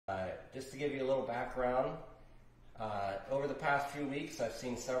just to give you a little background, over the past few weeks, I've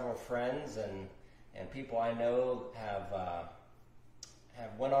seen several friends and people I know have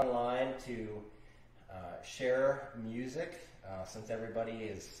went online to share music, since everybody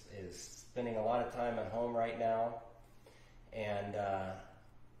is spending a lot of time at home right now, and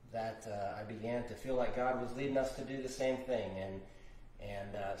I began to feel like God was leading us to do the same thing,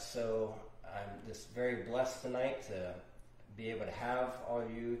 and so I'm just very blessed tonight to be able to have all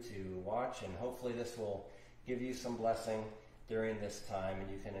of you to watch, and hopefully this will give you some blessing during this time and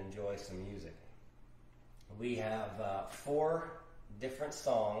you can enjoy some music. We have 4 different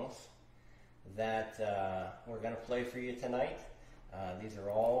songs that we're going to play for you tonight. These are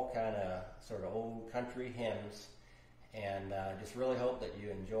all kind of sort of old country hymns, and just really hope that you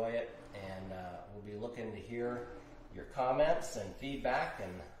enjoy it, and we'll be looking to hear your comments and feedback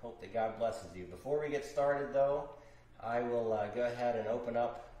and hope that God blesses you. Before we get started though, I will go ahead and open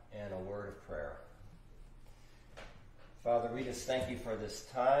up in a word of prayer. Father, we just thank you for this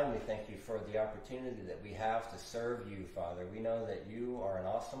time. We thank you for the opportunity that we have to serve you, Father. We know that you are an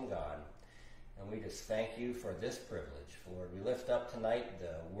awesome God, and we just thank you for this privilege. Lord, we lift up tonight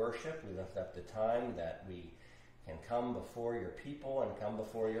the worship. We lift up the time that we can come before your people and come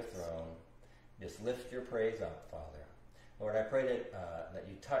before your throne. Just lift your praise up, Father. Lord, I pray that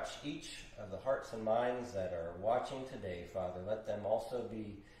you touch each of the hearts and minds that are watching today, Father. Let them also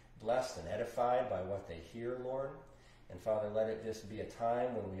be blessed and edified by what they hear, Lord. And Father, let it just be a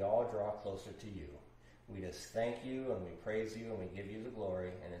time when we all draw closer to you. We just thank you and we praise you and we give you the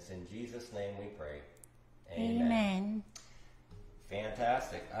glory. And it's in Jesus' name we pray. Amen. Amen.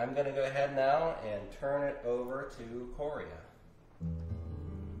 Fantastic. I'm going to go ahead now and turn it over to Coria.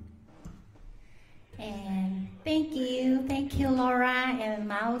 And thank you, Laura and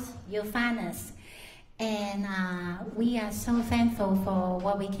Mouse Yofanis. And we are so thankful for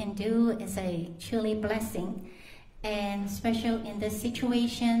what we can do. It's a truly blessing. And especially in this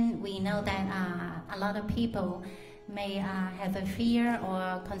situation, we know that a lot of people may have a fear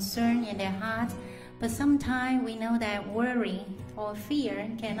or concern in their heart. But sometimes we know that worry or fear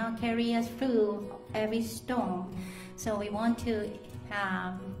cannot carry us through every storm. So we want to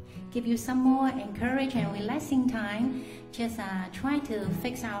give you some more encouragement and relaxing time. Just try to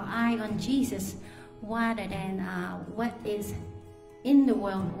fix our eye on Jesus rather than what is in the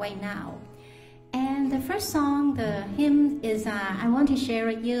world right now. And the first song, the hymn is I want to share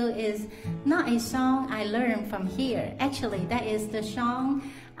with you is not a song I learned from here. Actually, that is the song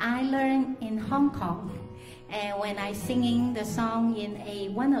I learned in Hong Kong. And when I singing the song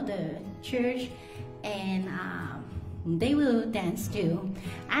in one of the church, and they will dance too.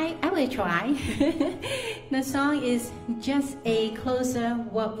 I will try. The song is Just a Closer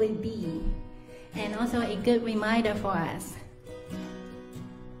What Would Be, and also a good reminder for us.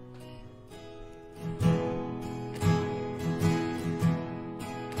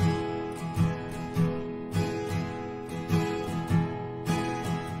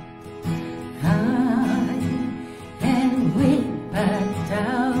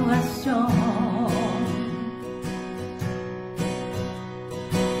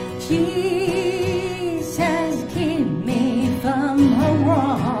 Jesus, keep me from the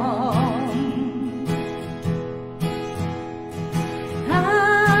wrong.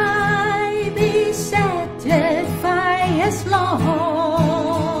 I be satisfied as long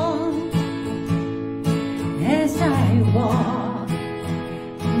as I walk.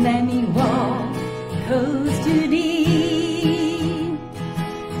 Let me walk close to thee.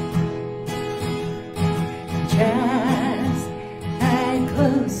 Just as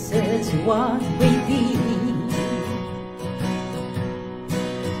close as walk with thee.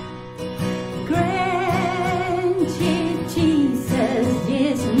 Granted, Jesus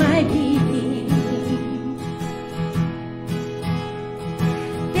is my peace.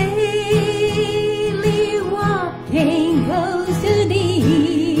 Daily walking close to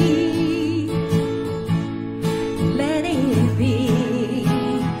thee. Let it be,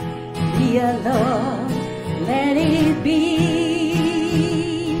 dear Lord, let it be.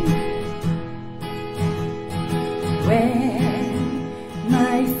 When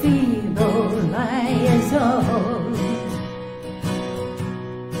my feeble life is old,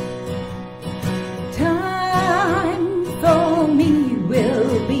 time for me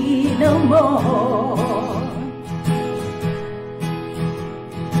will be no more.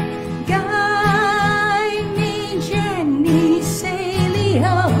 Guide me gently, sailing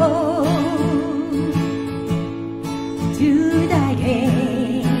home to thy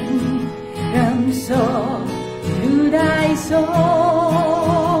kingdom soar, to thy soul.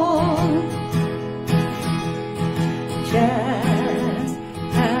 Just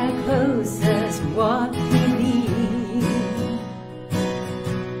how close what we need.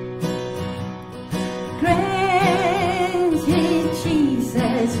 Granted,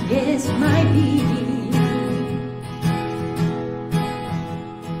 Jesus is my peace.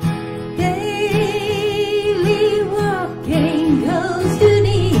 Daily walking close to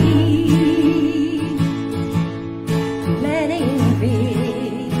thee. Let it be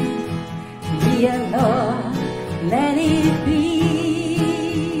a Lord, let it be.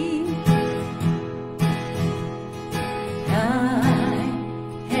 I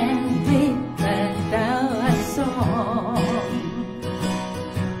can whisper thou a song.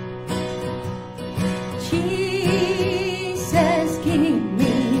 Jesus, keep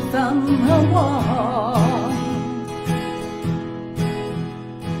me from a wall.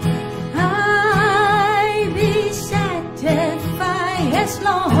 I be satisfied as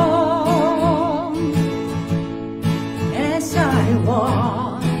long as I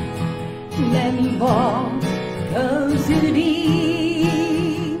walk. Let me walk close to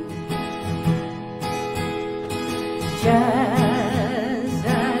thee. Just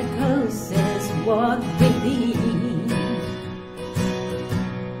as close as walk with thee.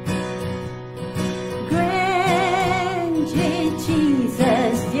 Granted,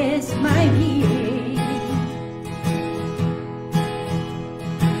 Jesus, yes, my peace.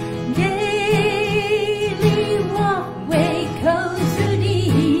 Daily walkway close to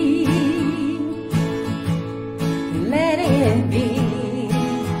thee. Let it be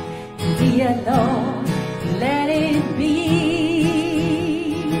alone. Let it be.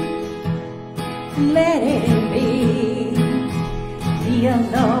 Let it be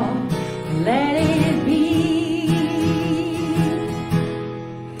alone. Let it be.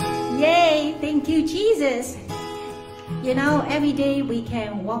 Yay! Thank you, Jesus. You know, every day we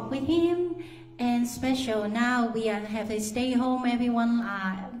can walk with Him, and special now we have to stay home. Everyone,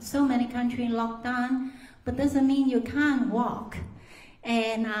 so many countries locked down, but doesn't mean you can't walk.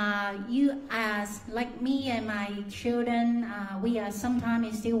 And you, as like me and my children, we are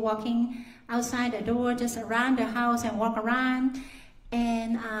sometimes still walking outside the door, just around the house and walk around.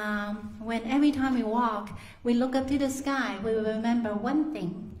 And when every time we walk, we look up to the sky, we will remember one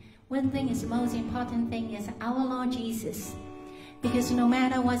thing. One thing is the most important thing is our Lord Jesus. Because no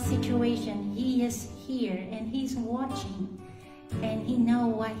matter what situation, He is here and He's watching. And He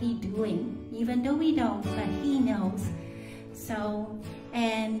knows what He's doing. Even though we don't, but He knows. So,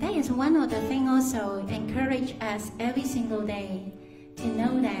 and that is one of the things also encourage us every single day to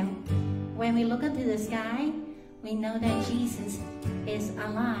know that when we look up to the sky, we know that Jesus is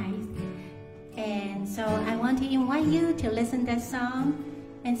alive. And so I want to invite you to listen to that song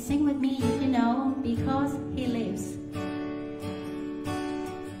and sing with me, you know, because He lives.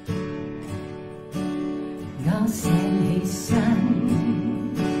 God sent His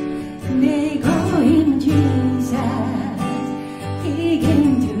Son, they call Him Jesus. He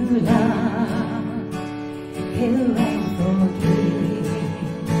came to love, heal and forgive.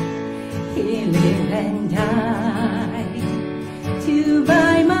 He lived and died to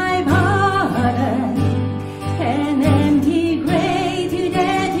buy my pardon. An empty grave to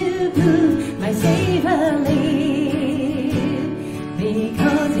dare to prove my Savior lives.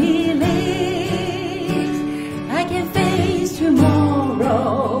 Because He lives, I can face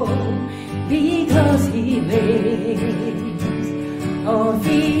tomorrow. Because He lives, all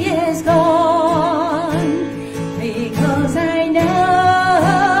fear is gone. Because I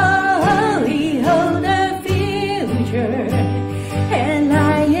know He holds the future, and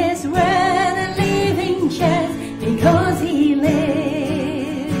life is worth a living chance. Because He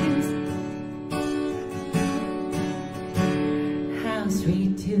lives. How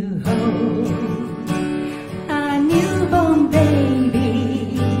sweet to hold a newborn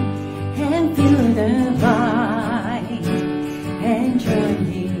baby and feel the vine and joy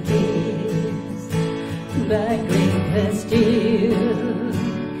He gives. But greater still,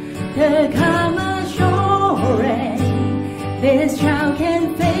 the calm assurance this child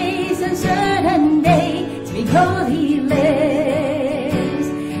can face uncertain days. Because He lives,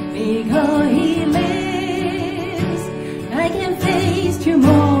 because He lives, I can face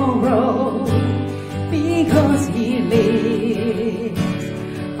tomorrow. Because He lives,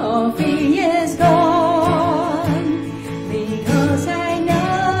 all fear is gone. Because I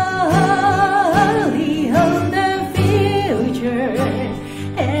know He holds the future,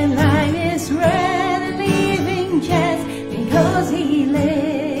 and life is worth a living chance. Because He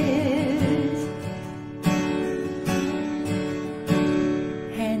lives.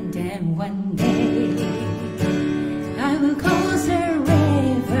 And then one day I will cross the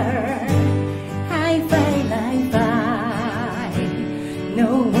river. I fight,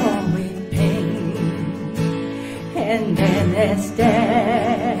 no more with pain. as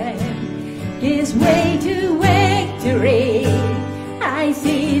death gives way to victory. I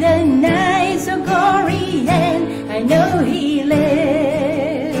see the night so gory, and I know He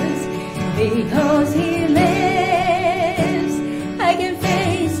lives. Because He lives, I can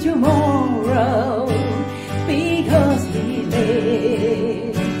face tomorrow. Because He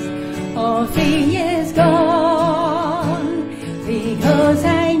lives, all fear is gone. Because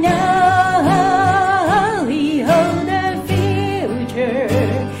I know He holds the future,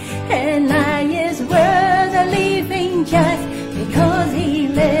 and I is worth the living just because He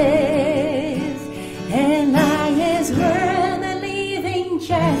lives. And I is worth the living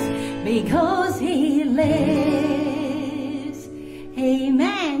just because He lives.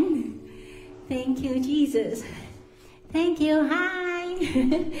 Amen. Thank you, Jesus. Thank you. Hi.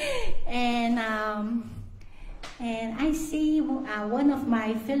 And I see one of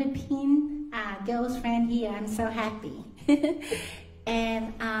my Philippine girls friend here. I'm so happy.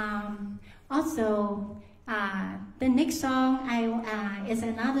 And also the next song is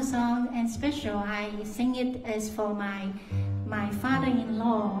another song and special. I sing it as for my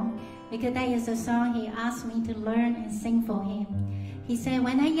father-in-law, because that is a song he asked me to learn and sing for him. He said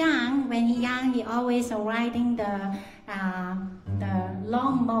when he young, he always riding the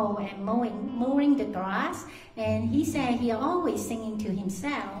lawnmower and mowing the grass, and he said he always singing to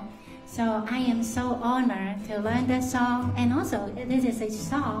himself. So I am so honored to learn that song, and also this is a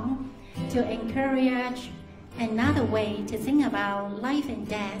song to encourage another way to think about life and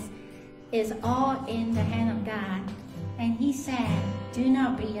death is all in the hand of God. And he said, do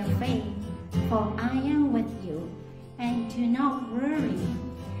not be afraid, for I am with you, and do not worry,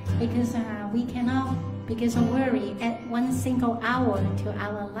 because we cannot because of worry add one single hour to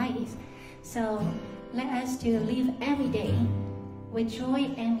our life. So let us to live every day with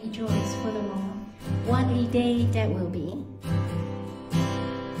joy and rejoice for the Lord. What a day that will be.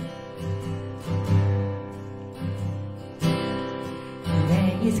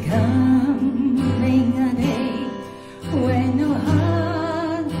 There is coming a day when no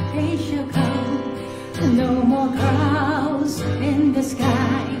heartache shall come, no more clouds in the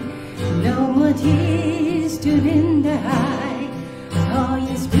sky, no more tears to dim the eye. All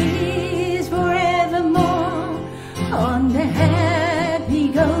is peace forevermore on the happy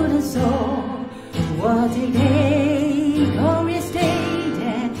golden soul. What a day, glorious day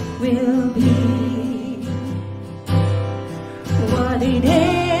that will be. What a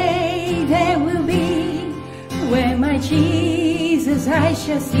day that will be, when my Jesus I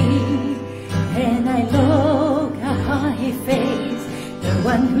shall see, and I look upon His face, the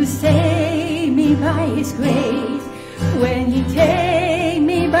one who saved me by His grace. When He takes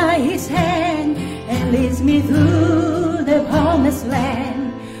me by His hand and leads me through the promised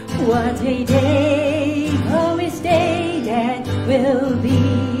land. What a day, glorious day that will be.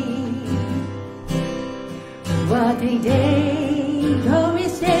 What a day,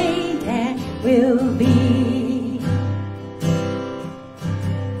 glorious day that will be.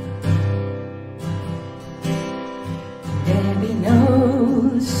 There'll be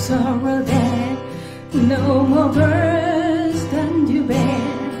no sorrow there, no more burden to bear,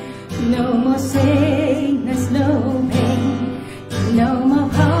 no more sickness, no pain, no more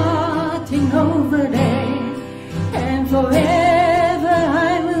parting over there, and forever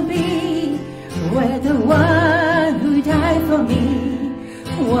I will be with the one who died for me.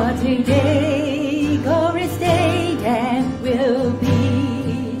 What a day, glorious day that will be.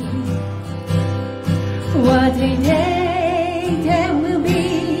 What a day that will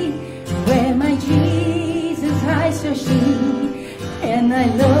be, where my Jesus I shall see, and I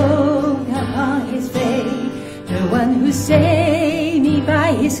look upon His face, the one who saved me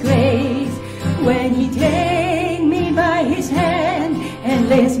by His grace. When He takes me by His hand and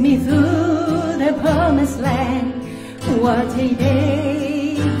leads me through the promised land. What a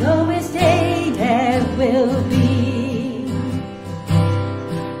day, glorious day that will be.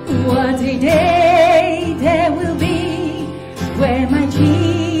 What a day that will be, where my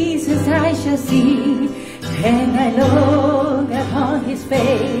Jesus I shall see, and I look upon His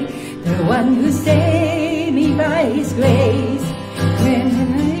face, the one who saved me by His grace. When He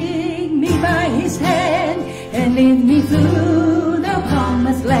lead me by His hand and lead me through the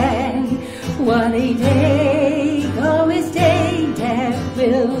promised land. What a day, glorious day that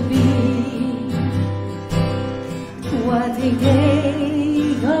will be. What a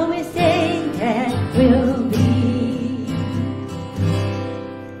day, glorious day that will be.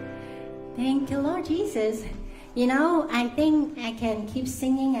 Thank you, Lord Jesus. You know, I think I can keep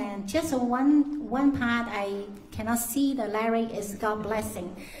singing, and just one part I cannot see the lyric is God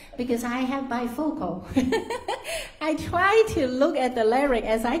blessing, because I have bifocal. I try to look at the lyric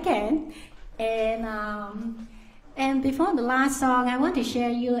as I can, and before the last song, I want to share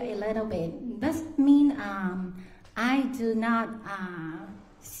you a little bit. Doesn't mean I do not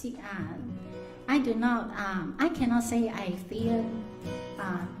see. I cannot say I feel.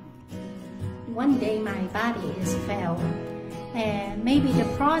 One day my body is failed, and maybe the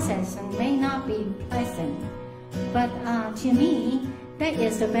process may not be pleasant, but to me that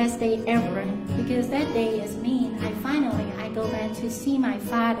is the best day ever, because that day is mean I go back to see my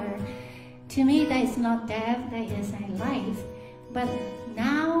father. To me that is not death, that is a life. But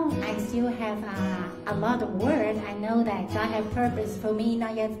now I still have a lot of work. I know that God has purpose for me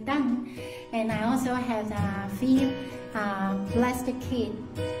not yet done, and I also have few blessed kid.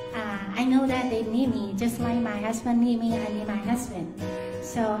 I know that they need me, just like my husband need me, I need my husband.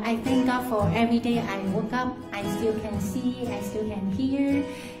 So I thank God for every day I woke up, I still can see, I still can hear,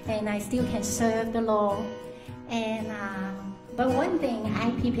 and I still can serve the Lord. And but one thing,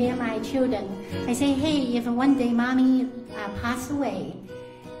 I prepare my children. I say, hey, if one day mommy pass away,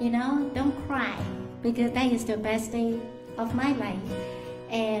 you know, don't cry, because that is the best day of my life.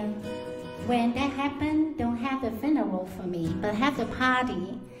 And when that happens, don't have the funeral for me, but have the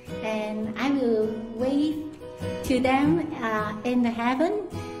party. And I will wave to them in the heaven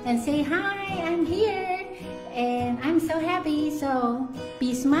and say, hi, I'm here, and I'm so happy. So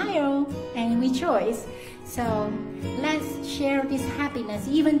be smile and rejoice. So let's share this happiness,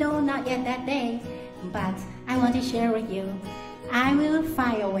 even though not yet that day, but I want to share with you. I will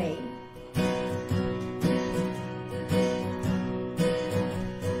fly away.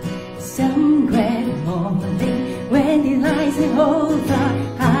 Some grand morning when it lies over,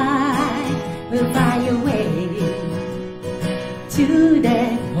 I will fly away to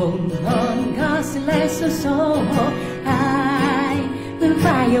that home on God's celestial soul. I will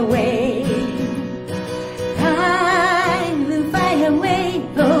fly away. I will fly away,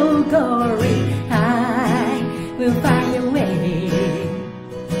 oh glory. I will fly away.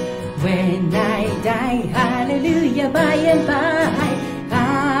 When I die, hallelujah, by and by,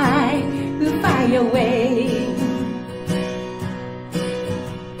 I will fly away.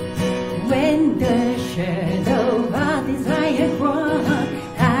 When the shadow of desire grows,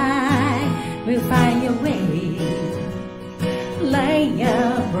 I will fly away. Like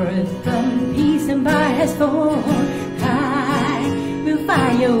a bird from peace and by has fallen, I will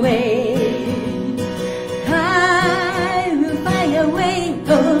fly away. I will fly away,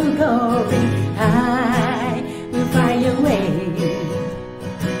 oh glory. I will fly away.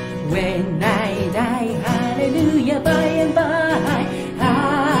 When I die, hallelujah, by and by,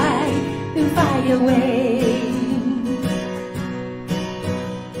 I will fly away.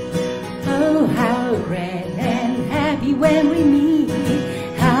 Oh, how grand and happy when we meet,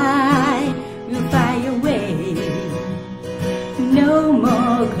 I will fly away. No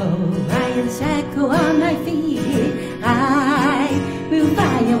more cold iron shackle on my feet, I will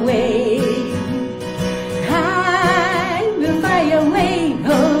fly away. I will fly away,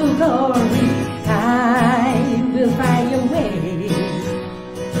 oh glory, I will fly away.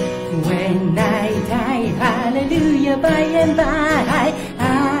 When I die, hallelujah, by and by, I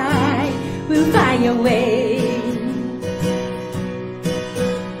will fly away.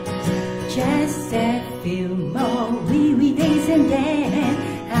 Just a few more weary days and then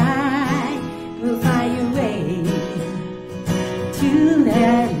I will fly away to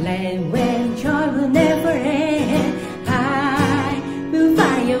that land where joy will never end. I will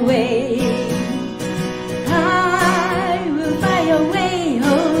fly away. I will fly away,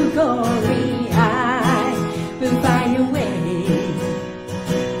 oh glory. I will fly away.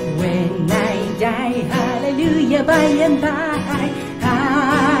 When I die, hallelujah, by and by, I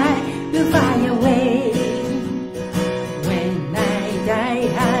will fly away. When I die,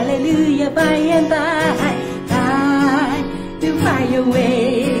 hallelujah, by and by, I will fly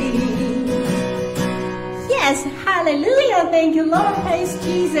away. Yes, hallelujah, thank you Lord, praise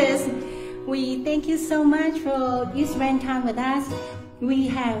Jesus. We thank you so much for you spend time with us. We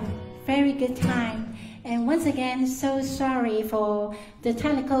have very good time. And once again, so sorry for the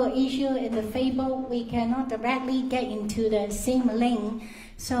technical issue in the Facebook. We cannot directly get into the same link.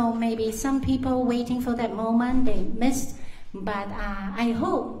 So maybe some people waiting for that moment, they missed. But I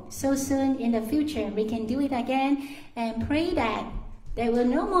hope so soon in the future we can do it again, and pray that there will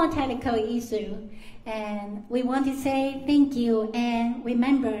no more technical issue. And we want to say thank you, and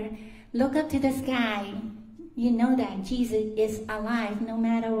remember, look up to the sky. You know that Jesus is alive no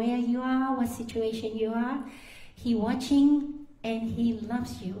matter where you are, what situation you are. He watching and He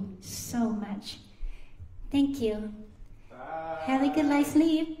loves you so much. Thank you. Bye. Have a good night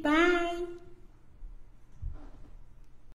sleep. Bye.